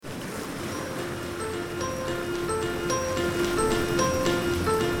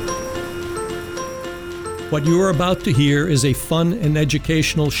What you are about to hear is a fun and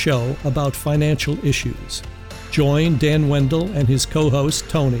educational show about financial issues. Join Dan Wendell and his co-host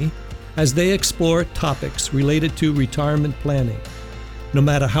Tony as they explore topics related to retirement planning. No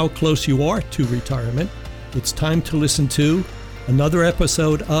matter how close you are to retirement, it's time to listen to another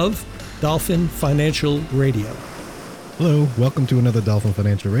episode of Dolphin Financial Radio. Hello, welcome to another Dolphin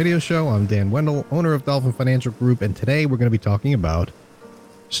Financial Radio show. I'm Dan Wendell, owner of Dolphin Financial Group, and today we're going to be talking about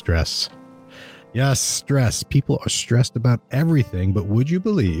stress. Yes, stress. People are stressed about everything, but would you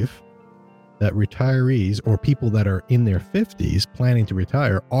believe that retirees or people that are in their 50s planning to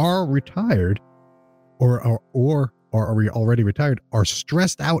retire are retired or are already retired are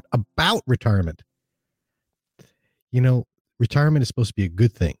stressed out about retirement? You know, retirement is supposed to be a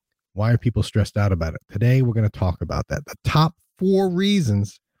good thing. Why are people stressed out about it? Today, we're going to talk about that. The top 4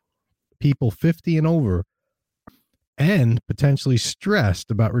 reasons people 50 and over and potentially stressed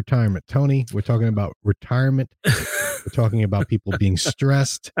about retirement. Tony, we're talking about retirement. We're talking about people being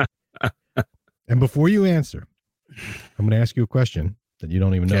stressed. And before you answer, I'm going to ask you a question that you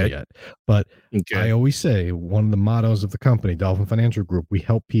don't even know yet. But I always say one of the mottos of the company, Dolphin Financial Group, we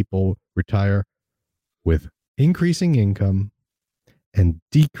help people retire with increasing income and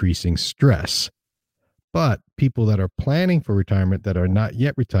decreasing stress. But people that are planning for retirement that are not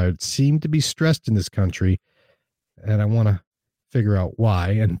yet retired seem to be stressed in this country. And I want to figure out why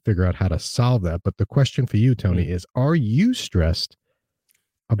and figure out how to solve that. But the question for you, Tony, is, are you stressed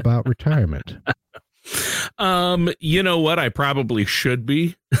about retirement? You know what? I probably should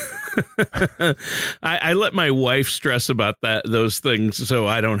be. I let my wife stress about those things so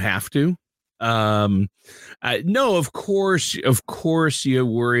I don't have to. No, of course you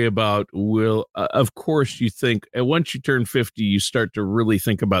worry about of course you think once you turn 50, you start to really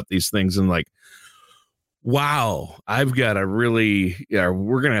think about these things and like, wow, I've got to really,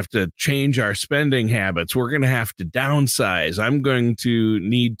 we're going to have to change our spending habits. We're going to have to downsize. I'm going to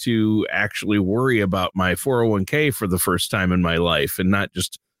need to actually worry about my 401k for the first time in my life and not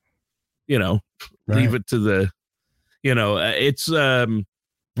just, leave it to the, it's, and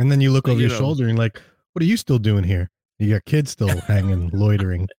then you look over your shoulder and like, what are you still doing here? You got kids still hanging,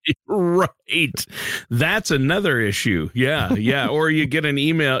 loitering. Right. That's another issue. Yeah. Yeah. Or you get an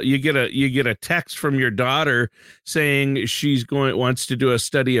email, you get a text from your daughter saying wants to do a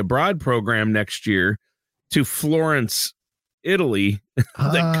study abroad program next year to Florence, Italy.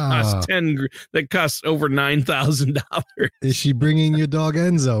 that costs over $9,000. Is she bringing your dog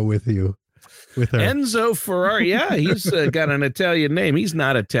Enzo with you? With her. Enzo Ferrari. Yeah, he's got an Italian name. He's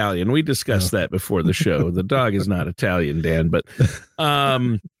not Italian. We discussed that before the show. The dog is not Italian, Dan, but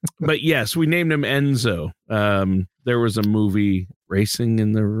yes, we named him Enzo. There was a movie, Racing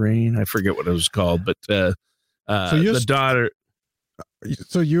in the Rain. I forget what it was called, but so the daughter.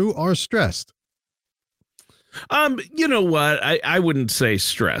 So you are stressed. You know what? I wouldn't say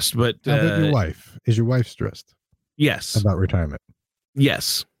stressed, but how about your wife? Is your wife stressed? Yes. About retirement?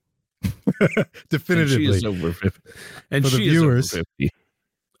 Yes. Definitively. And she is over 50. And for the viewers, over 50.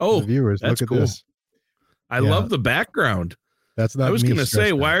 Oh, the viewers, that's look at cool. this. I love the background. That's not. I was going to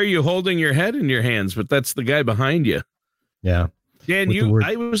say, why are you holding your head in your hands? But that's the guy behind you. Yeah. Dan,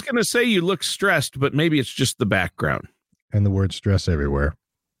 I was going to say you look stressed, but maybe it's just the background. And the word stress everywhere.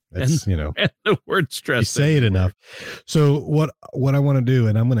 That's, and the word stress. You say it enough. So what I want to do,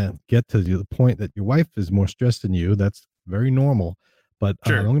 and I'm going to get to the point that your wife is more stressed than you. That's very normal. But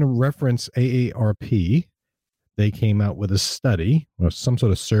sure. I'm going to reference AARP. They came out with a study or some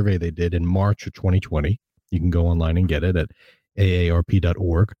sort of survey they did in March of 2020. You can go online and get it at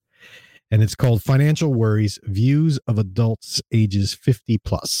aarp.org. And it's called Financial Worries, Views of Adults Ages 50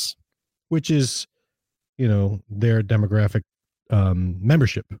 Plus, which is, their demographic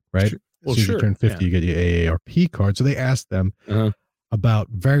membership, right? Sure. Well, as soon as you turn 50, you get your AARP card. So they asked them about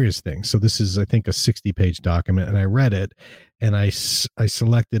various things. So this is, I think, a 60-page document, and I read it, and I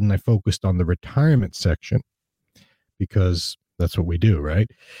selected and I focused on the retirement section because that's what we do, right?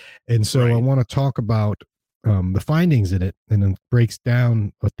 And so I want to talk about the findings in it, and it breaks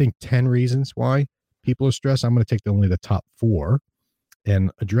down, I think, 10 reasons why people are stressed. I'm going to take only the top 4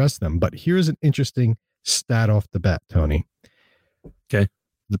 and address them. But here's an interesting stat off the bat, Tony. Okay.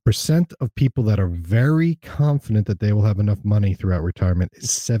 The percent of people that are very confident that they will have enough money throughout retirement is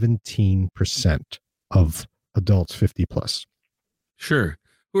 17% of adults 50 plus. Sure.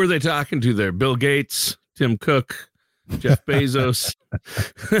 Who are they talking to there? Bill Gates, Tim Cook, Jeff Bezos.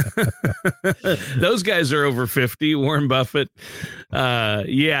 Those guys are over 50. Warren Buffett.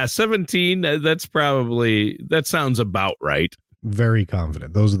 17. That sounds about right. very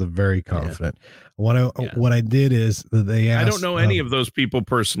confident. Those are the very confident. What I did is that they asked, I don't know any of those people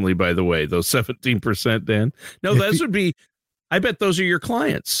personally, by the way, those 17%, Dan. No, those would be, I bet those are your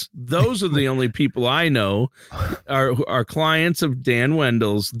clients. Those are the only people I know are clients of Dan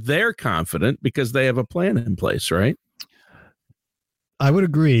Wendel's. They're confident because they have a plan in place, right? I would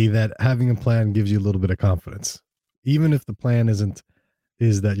agree that having a plan gives you a little bit of confidence, even if the plan is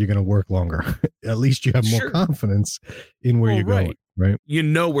that you're going to work longer. At least you have more confidence in where you're going, right? You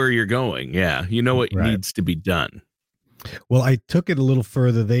know where you're going. Yeah. You know what needs to be done. Well, I took it a little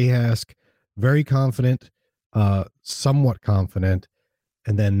further. They ask very confident, somewhat confident,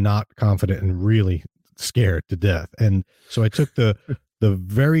 and then not confident and really scared to death. And so I took the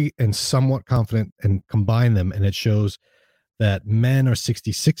very and somewhat confident and combined them, and it shows that men are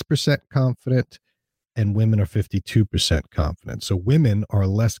 66% confident and women are 52% confident. So women are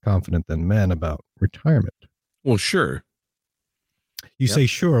less confident than men about retirement. Well, sure. You say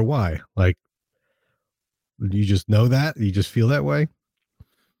sure, why? Like, do you just know that? You just feel that way?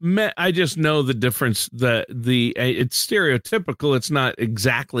 I just know the difference. It's stereotypical. It's not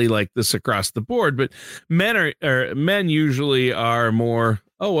exactly like this across the board, but men usually are more,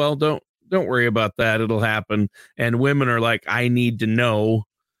 oh well, don't worry about that, it'll happen. And women are like, I need to know.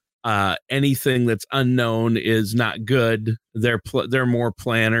 Anything that's unknown is not good. They're more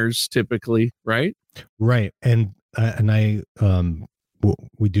planners typically, right? Right. And I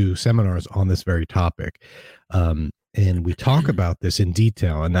we do seminars on this very topic. And we talk about this in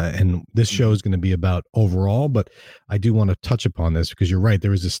detail, and this show is going to be about overall, but I do want to touch upon this because you're right.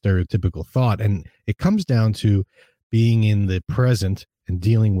 There is a stereotypical thought, and it comes down to being in the present and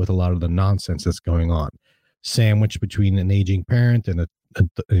dealing with a lot of the nonsense that's going on, sandwiched between an aging parent and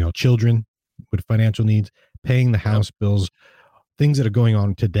children with financial needs, paying the house bills, things that are going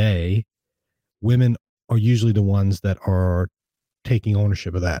on today. Women are usually the ones that are taking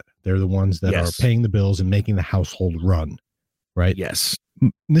ownership of that. They're the ones that are paying the bills and making the household run, right? Yes.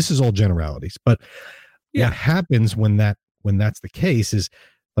 This is all generalities, but what happens when that's the case is,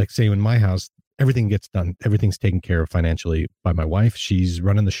 like, say in my house, everything gets done. Everything's taken care of financially by my wife. She's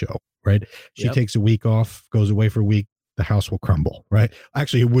running the show, right? She takes a week off, goes away for a week. The house will crumble, right?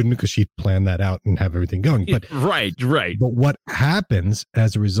 Actually, it wouldn't, because she'd plan that out and have everything going. But right. But what happens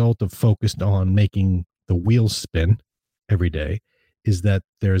as a result of focused on making the wheels spin every day is that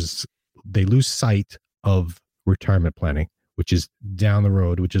they lose sight of retirement planning, which is down the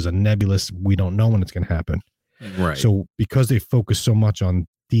road, which is a nebulous, we don't know when it's going to happen. Right. So because they focus so much on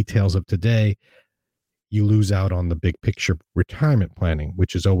details of today, you lose out on the big picture retirement planning,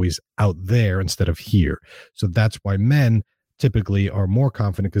 which is always out there instead of here. So that's why men typically are more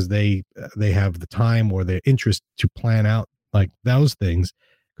confident, because they have the time or the interest to plan out like those things,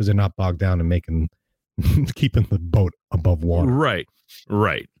 because they're not bogged down in keeping the boat above water.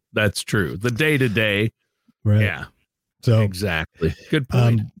 Right. That's true. The day to day. Right. Yeah. So exactly. Good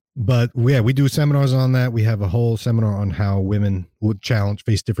point. But we do seminars on that. We have a whole seminar on how women would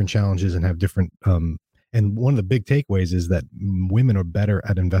face different challenges and have different, and one of the big takeaways is that women are better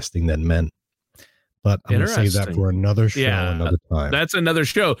at investing than men. But I'm going to save that for another show, another time. That's another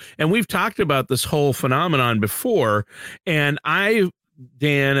show. And we've talked about this whole phenomenon before. And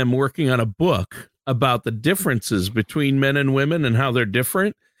Dan, am working on a book about the differences between men and women and how they're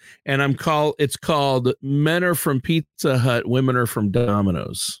different. And it's called Men Are From Pizza Hut, Women Are From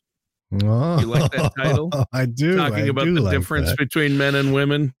Domino's. Oh, you like that title? I do. Talking about the difference between men and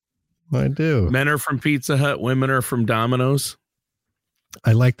women. I do. Men are from Pizza Hut, women are from Domino's.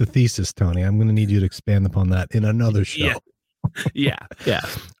 I like the thesis, Tony. I'm going to need you to expand upon that in another show. Yeah.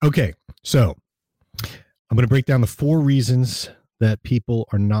 Okay. So I'm going to break down the 4 reasons that people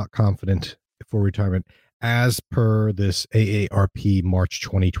are not confident for retirement as per this AARP March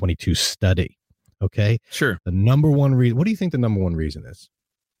 2022 study. Okay. Sure. The number one reason, what do you think the number one reason is?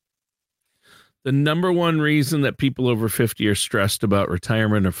 The number one reason that people over 50 are stressed about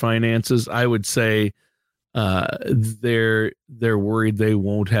retirement or finances, I would say they're worried they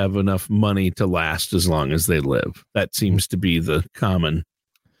won't have enough money to last as long as they live. That seems to be the common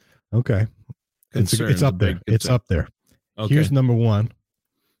concern. It's up there. It's up there. Okay. Here's number 1.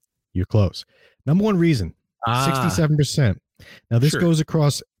 You're close. Number 1 reason, 67%. Now this goes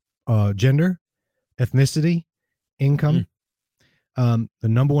across gender, ethnicity, income. The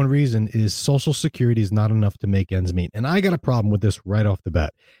number 1 reason is Social Security is not enough to make ends meet. And I got a problem with this right off the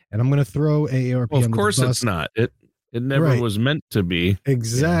bat. And I'm going to throw AARP Well, of course it's not. It never was meant to be.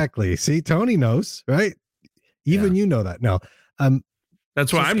 Exactly. Yeah. See, Tony knows, right? Even you know that. No.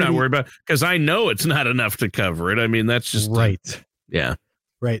 That's why I'm not worried about, because I know it's not enough to cover it. I mean, that's just right. Yeah.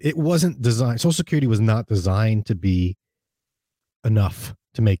 Right. It wasn't designed. Social Security was not designed to be enough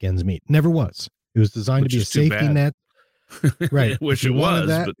to make ends meet. Never was. It was designed Which to be a is too safety bad. net. Right. Which If you it wanted was,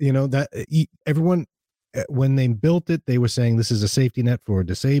 that, but you know, that everyone, when they built it, they were saying this is a safety net for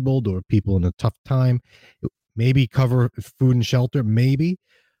disabled or people in a tough time. Maybe cover food and shelter, maybe,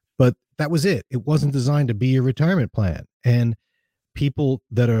 but that was it. It wasn't designed to be a retirement plan. And people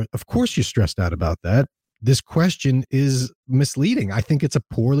that are, of course, you're stressed out about that. This question is misleading. I think it's a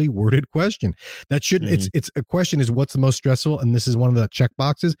poorly worded question. That shouldn't. It's a question is what's the most stressful, and this is one of the check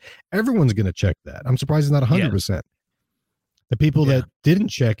boxes. Everyone's going to check that. I'm surprised it's not 100%. The people that didn't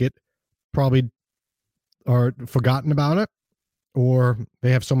check it probably are forgotten about it, or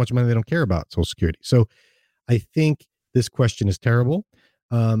they have so much money they don't care about Social Security. So I think this question is terrible.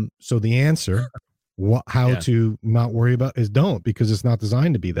 So the answer, how to not worry about, is don't, because it's not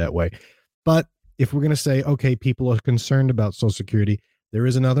designed to be that way. But if we're going to say, okay, people are concerned about Social Security, there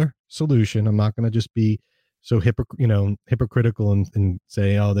is another solution. I'm not going to just be so hypocritical and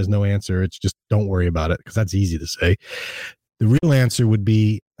say, oh, there's no answer. It's just don't worry about it, because that's easy to say. The real answer would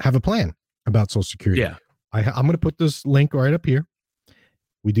be have a plan about Social Security. Yeah. I'm going to put this link right up here.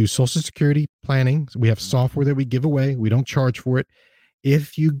 We do Social Security planning. We have software that we give away. We don't charge for it.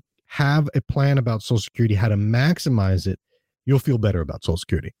 If you have a plan about Social Security, how to maximize it, you'll feel better about Social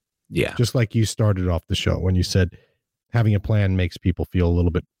Security. Yeah. Just like you started off the show when you said having a plan makes people feel a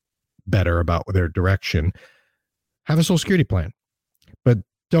little bit better about their direction. Have a Social Security plan, but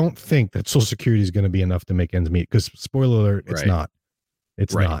don't think that Social Security is going to be enough to make ends meet, because spoiler alert, it's not.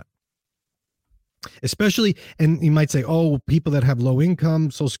 It's not. Especially, and you might say, oh, people that have low income,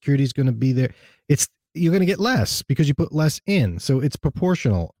 Social Security is going to be there. You're going to get less because you put less in. So it's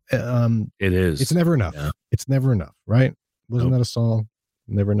proportional. It is. It's never enough. Yeah. It's never enough, right? Wasn't that a song?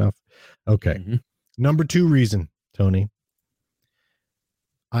 Never enough. Okay. Number 2 reason, Tony.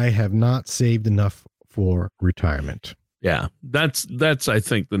 I have not saved enough for retirement. Yeah, that's I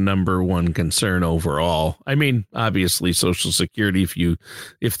think the number one concern overall. I mean, obviously Social Security,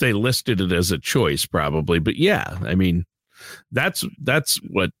 if they listed it as a choice, probably, but yeah, I mean, that's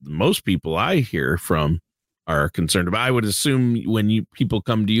what most people I hear from are concerned about. I would assume when people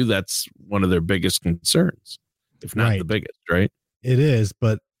come to you, that's one of their biggest concerns, if not the biggest, right? It is,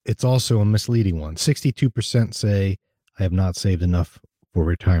 but it's also a misleading one. 62% say I have not saved enough for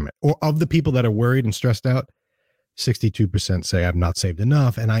retirement. Or of the people that are worried and stressed out, 62% say I've not saved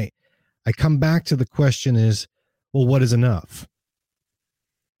enough. And I come back to the question is, well, what is enough?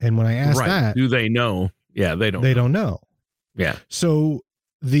 And when I ask that, do they know? Yeah, they don't know. Yeah. So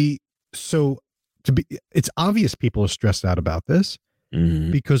it's obvious people are stressed out about this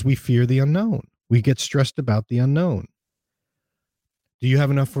because we fear the unknown. We get stressed about the unknown. Do you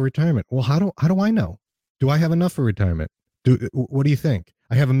have enough for retirement? Well, how do I know? Do I have enough for retirement? What do you think?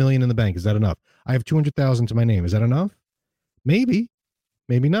 I have $1 million in the bank. Is that enough? I have 200,000 to my name. Is that enough? Maybe,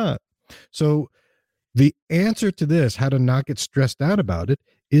 maybe not. So the answer to this, how to not get stressed out about it,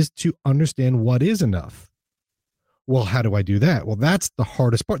 is to understand what is enough. Well, how do I do that? Well, that's the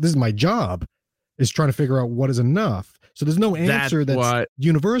hardest part. This is my job, is trying to figure out what is enough. So there's no answer that's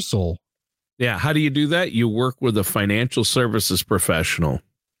universal. Yeah. How do you do that? You work with a financial services professional.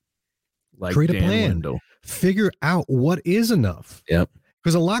 Like create a Dan plan. Wendell. Figure out what is enough. Yep.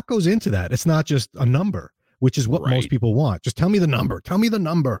 Because a lot goes into that. It's not just a number, which is what most people want. Just tell me the number. Tell me the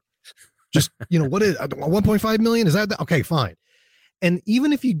number. Just, what is 1.5 million? Is that? Okay, fine. And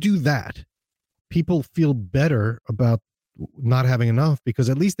even if you do that, people feel better about not having enough because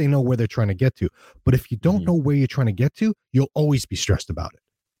at least they know where they're trying to get to. But if you don't know where you're trying to get to, you'll always be stressed about it.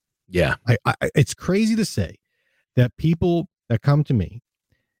 Yeah. It's crazy to say that people that come to me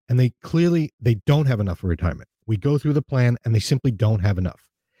and they don't have enough for retirement. We go through the plan and they simply don't have enough.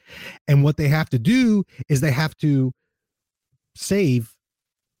 And what they have to do is they have to save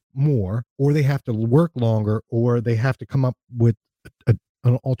more, or they have to work longer, or they have to come up with an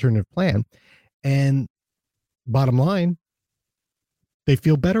alternative plan. And bottom line, they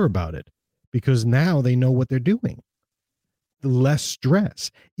feel better about it because now they know what they're doing. The less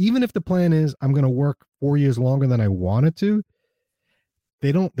stress. Even if the plan is I'm going to work 4 years longer than I wanted to,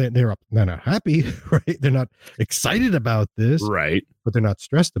 they're not happy, right? They're not excited about this, right? But they're not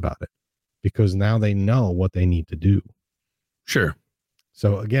stressed about it because now they know what they need to do. Sure.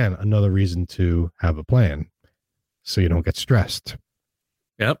 So again, another reason to have a plan so you don't get stressed.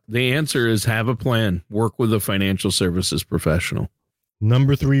 Yep. The answer is have a plan. Work with a financial services professional.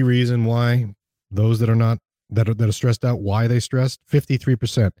 Number 3 reason why those that are stressed out, why they stressed,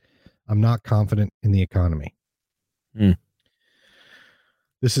 53%. I'm not confident in the economy.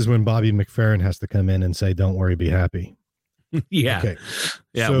 This is when Bobby McFerrin has to come in and say, don't worry, be happy. Yeah. Okay.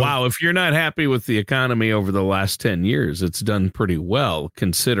 Yeah. So- Wow. If you're not happy with the economy over the last 10 years, it's done pretty well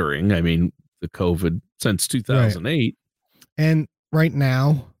considering, I mean, the COVID since 2008. And right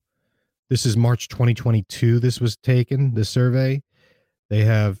now, this is March 2022. This was taken, this survey. They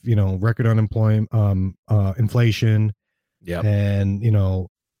have, record unemployment, inflation, Yeah. and,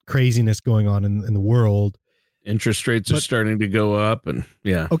 craziness going on in the world. Interest rates are starting to go up, and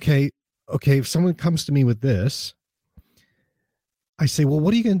yeah. Okay. If someone comes to me with this, I say, well,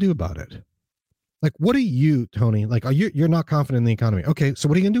 what are you going to do about it? Like, what are you, Tony? Like, you're not confident in the economy. Okay. So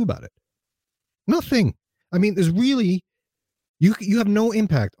what are you going to do about it? Nothing. I mean, there's really, you have no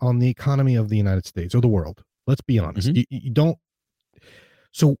impact on the economy of the United States or the world. Let's be honest. Mm-hmm. You don't.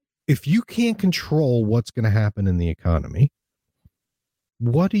 So if you can't control what's going to happen in the economy,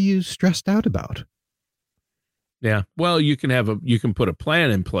 what are you stressed out about? Yeah. Well, you can put a plan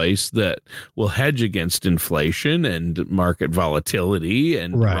in place that will hedge against inflation and market volatility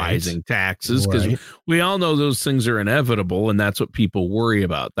and rising taxes, because we all know those things are inevitable, and that's what people worry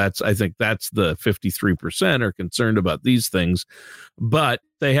about. I think that's the 53% are concerned about these things, but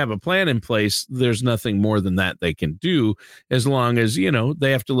they have a plan in place. There's nothing more than that they can do, as long as,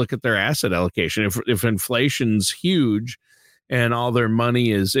 they have to look at their asset allocation. If inflation's huge and all their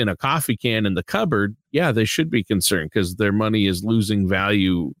money is in a coffee can in the cupboard, yeah, they should be concerned, because their money is losing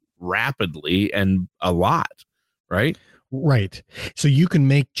value rapidly and a lot, right? Right. So you can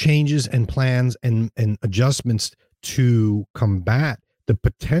make changes and plans and adjustments to combat the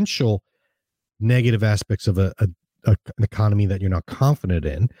potential negative aspects of an economy that you're not confident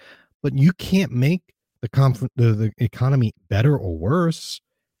in, but you can't make the economy better or worse.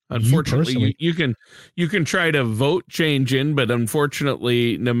 Unfortunately, you can try to vote change in, but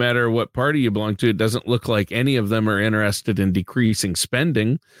unfortunately, no matter what party you belong to, it doesn't look like any of them are interested in decreasing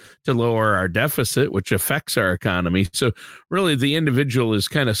spending to lower our deficit, which affects our economy. So really, the individual is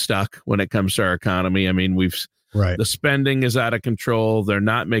kind of stuck when it comes to our economy. I mean, the spending is out of control. They're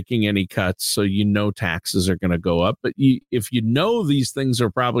not making any cuts, so taxes are going to go up. But if these things are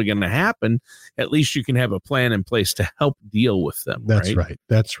probably going to happen, at least you can have a plan in place to help deal with them. That's right.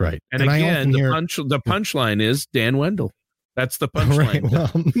 That's right. And again, the punchline is Dan Wendell. That's the punchline.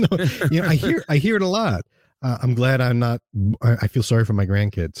 Right. Well, I hear it a lot. I'm glad I'm not. I feel sorry for my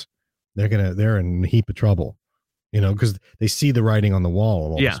grandkids. They're in a heap of trouble, because they see the writing on the wall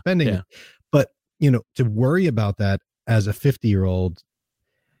of all the spending. Yeah. To worry about that as a 50-year-old,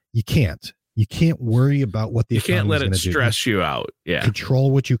 you can't worry about what the you can't let it stress you out. Yeah.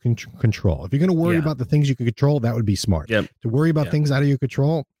 Control what you can control. If you're going to worry about the things you can control, that would be smart. Yep. To worry about things out of your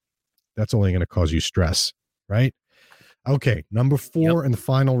control, that's only going to cause you stress, right? Okay. Number 4, and the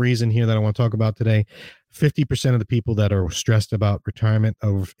final reason here that I want to talk about today, 50% of the people that are stressed about retirement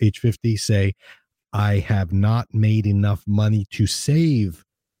over age 50 say, I have not made enough money to save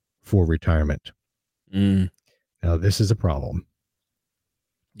for retirement. Now, this is a problem.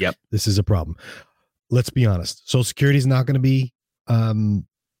 Yep. This is a problem. Let's be honest. Social Security is not going to be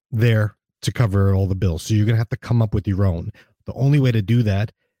there to cover all the bills. So you're going to have to come up with your own. The only way to do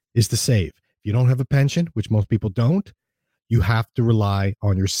that is to save. If you don't have a pension, which most people don't, you have to rely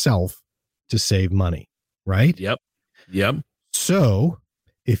on yourself to save money, right? Yep. So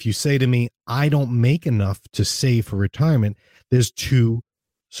if you say to me, I don't make enough to save for retirement, there's 2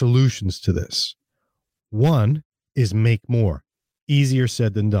 solutions to this. One is make more. Easier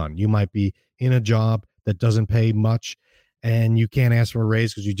said than done. You might be in a job that doesn't pay much and you can't ask for a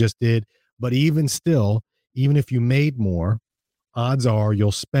raise because you just did. But even still, even if you made more, odds are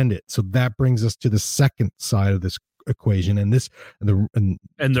you'll spend it. So that brings us to the second side of this equation. And the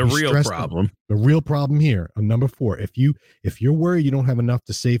real problem. The real problem here on number 4. If you're worried you don't have enough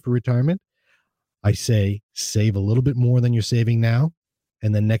to save for retirement, I say save a little bit more than you're saving now.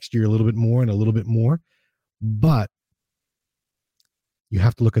 And then next year, a little bit more and a little bit more. But you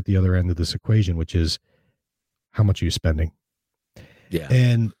have to look at the other end of this equation, which is how much are you spending? Yeah.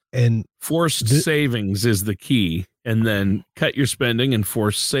 And forced savings is the key. And then cut your spending and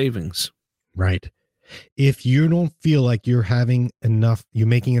force savings. Right. If you don't feel like you're making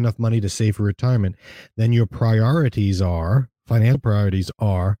enough money to save for retirement, then your financial priorities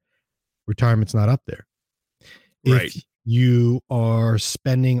are retirement's not up there. Right. If you are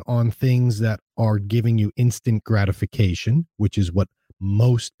spending on things that are giving you instant gratification, which is what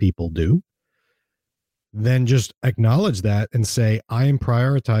most people do, then just acknowledge that and say, I am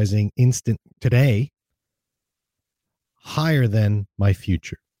prioritizing instant today higher than my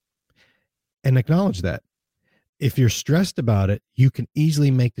future. And acknowledge that. If you're stressed about it, you can easily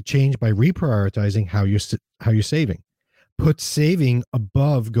make the change by reprioritizing how you're saving. Put saving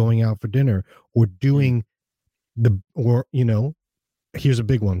above going out for dinner or doing Here's a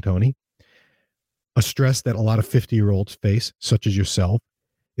big one, Tony. A stress that a lot of 50-year-olds face, such as yourself,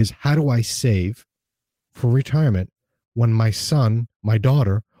 is how do I save for retirement when my son, my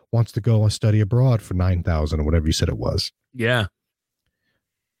daughter, wants to go and study abroad for $9,000 or whatever you said it was. Yeah.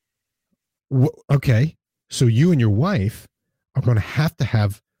 Okay. So you and your wife are going to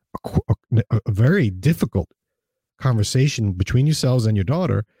have a very difficult conversation between yourselves and your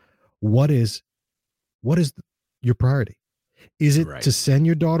daughter. What is your priority? Is it to send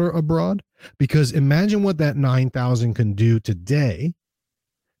your daughter abroad? Because imagine what that $9,000 can do today,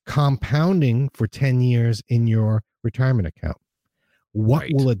 compounding for 10 years in your retirement account. What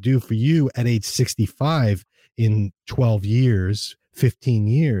will it do for you at age 65 in 12 years, 15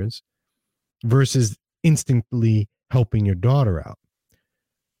 years, versus instantly helping your daughter out?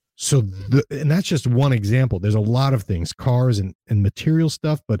 So, and that's just one example. There's a lot of things, cars and material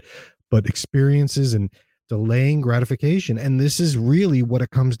stuff, but experiences and delaying gratification. And this is really what it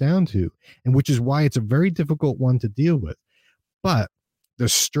comes down to, and which is why it's a very difficult one to deal with. But the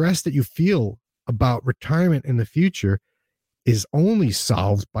stress that you feel about retirement in the future is only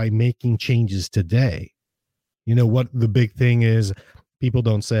solved by making changes today. You know what the big thing is? People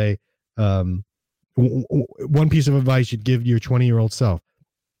don't say, one piece of advice you'd give your 20-year-old self.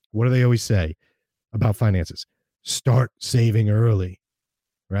 What do they always say about finances? Start saving early,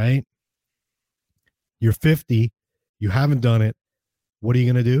 right? You're 50. You haven't done it. What are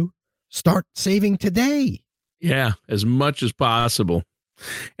you going to do? Start saving today. Yeah, as much as possible.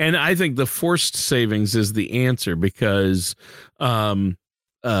 And I think the forced savings is the answer because,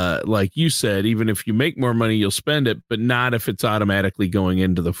 like you said, even if you make more money, you'll spend it, but not if it's automatically going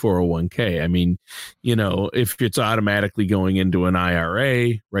into the 401k. I mean, if it's automatically going into an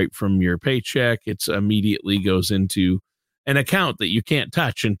IRA right from your paycheck, it's immediately goes into an account that you can't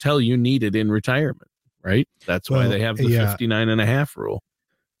touch until you need it in retirement, right? That's why they have the 59.5 rule.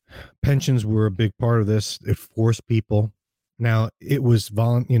 Pensions were a big part of this. It forced people. Now, it was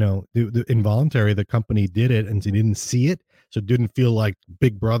involuntary. The company did it and they didn't see it. So it didn't feel like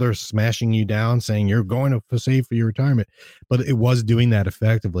Big Brother smashing you down saying you're going to save for your retirement. But it was doing that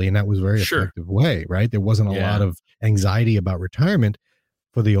effectively. And that was a very effective way, right? There wasn't a lot of anxiety about retirement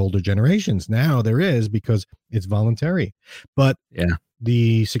for the older generations. Now there is because it's voluntary. But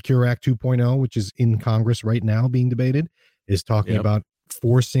the Secure Act 2.0, which is in Congress right now being debated, is talking about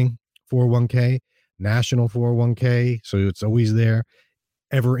forcing 401k. National 401k, so it's always there,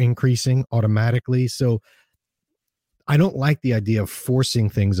 ever increasing automatically. So I don't like the idea of forcing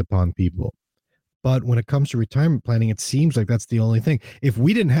things upon people. But when it comes to retirement planning, it seems like that's the only thing. If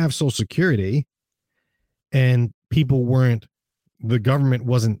we didn't have Social Security and the government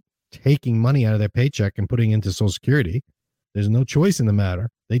wasn't taking money out of their paycheck and putting into Social Security, there's no choice in the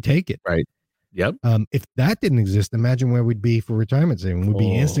matter. They take it. Right. Yep. If that didn't exist, imagine where we'd be for retirement saving. We'd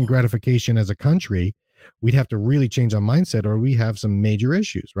be instant gratification as a country. We'd have to really change our mindset or we have some major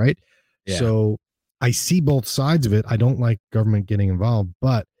issues, right? Yeah. So I see both sides of it. I don't like government getting involved,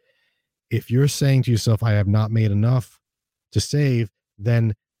 but if you're saying to yourself, I have not made enough to save,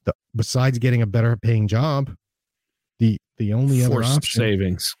 then besides getting a better paying job, the only other option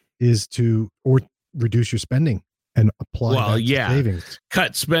savings is to reduce your spending. And apply savings.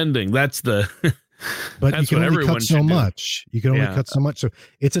 Cut spending. That's the but that's you can only cut so much. You can only cut so much. So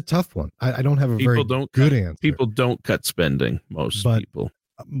it's a tough one. I don't have a very good answer. People don't cut spending.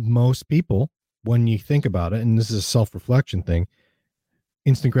 Most people, when you think about it, and this is a self-reflection thing,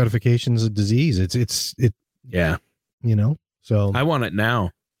 instant gratification is a disease. So I want it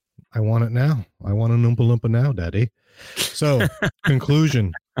now. I want an Oompa Loompa now, Daddy. So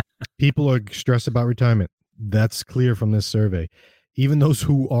conclusion, people are stressed about retirement. That's clear from this survey. Even those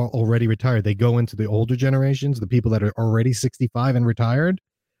who are already retired, they go into the older generations, the people that are already 65 and retired,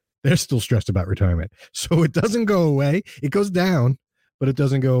 they're still stressed about retirement. So it doesn't go away. It goes down, but it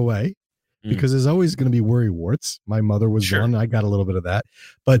doesn't go away because there's always going to be worry warts. My mother was one. I got a little bit of that.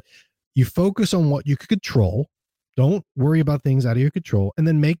 But you focus on what you can control. Don't worry about things out of your control and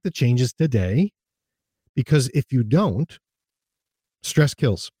then make the changes today, because if you don't, stress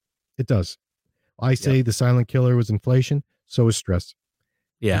kills. It does. I say the silent killer was inflation. So is stress.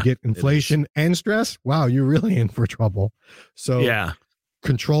 Yeah. You get inflation and stress. Wow. You're really in for trouble. So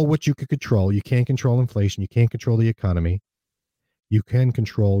control what you can control. You can't control inflation. You can't control the economy. You can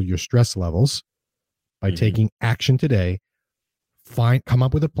control your stress levels by taking action today. Come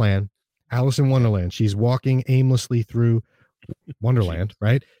up with a plan. Alice in Wonderland. She's walking aimlessly through Wonderland,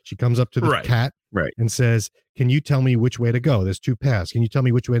 right? She comes up to the cat and says, can you tell me which way to go? There's two paths. Can you tell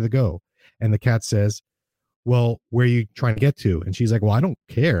me which way to go? And the cat says, well, where are you trying to get to? And she's like, well, I don't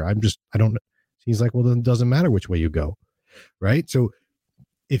care. I don't know. He's like, well, then it doesn't matter which way you go. Right. So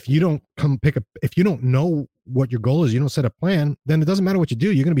if you don't if you don't know what your goal is, you don't set a plan, then it doesn't matter what you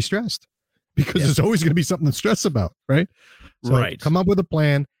do. You're going to be stressed because there's always going to be something to stress about. Right. So come up with a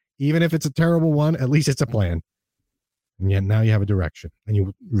plan. Even if it's a terrible one, at least it's a plan. And yet now you have a direction, and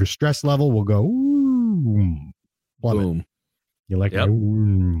your stress level will go plummet. Boom. You like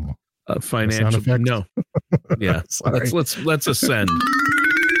financial? No. Yeah. let's ascend.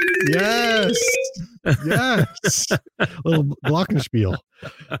 Yes. Little glockenspiel.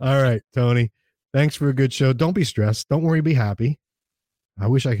 All right, Tony. Thanks for a good show. Don't be stressed. Don't worry. Be happy. I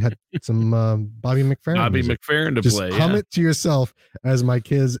wish I had some Bobby McFerrin to just play. Hum it to yourself as my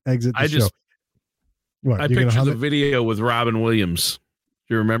kids exit the show. I picture the video with Robin Williams.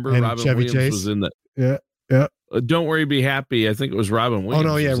 Do you remember? And Robin Chevy Williams Chase was in that. Yeah. Don't worry, be happy. I think it was Robin Williams. Oh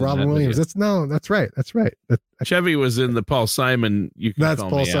no, yeah, Robin Williams. Video. That's right. Chevy was in the Paul Simon. You can That's call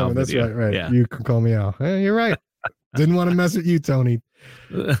Paul me Simon. Al That's video. right. Yeah. You can call me Al. Hey, you're right. Didn't want to mess with you, Tony.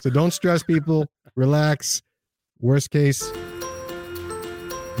 So don't stress people. Relax. Worst case,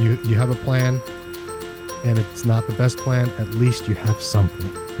 you have a plan, and it's not the best plan. At least you have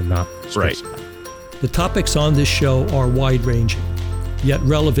something to not stress about. The topics on this show are wide-ranging, yet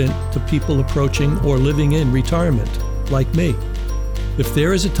relevant to people approaching or living in retirement, like me. If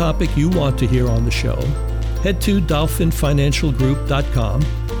there is a topic you want to hear on the show, head to dolphinfinancialgroup.com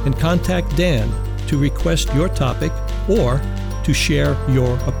and contact Dan to request your topic or to share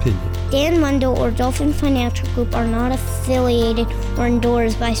your opinion. Dan Wendell or Dolphin Financial Group are not affiliated or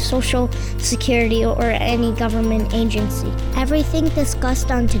endorsed by Social Security or any government agency. Everything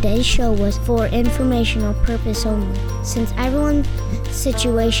discussed on today's show was for informational purpose only. Since everyone's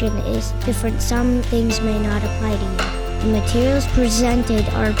situation is different, some things may not apply to you. The materials presented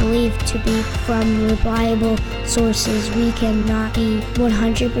are believed to be from reliable sources. We cannot be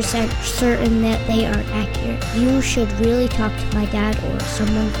 100% certain that they are accurate. You should really talk to my dad or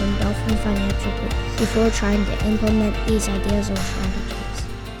someone from Dolphin Financial Group before trying to implement these ideas or strategies.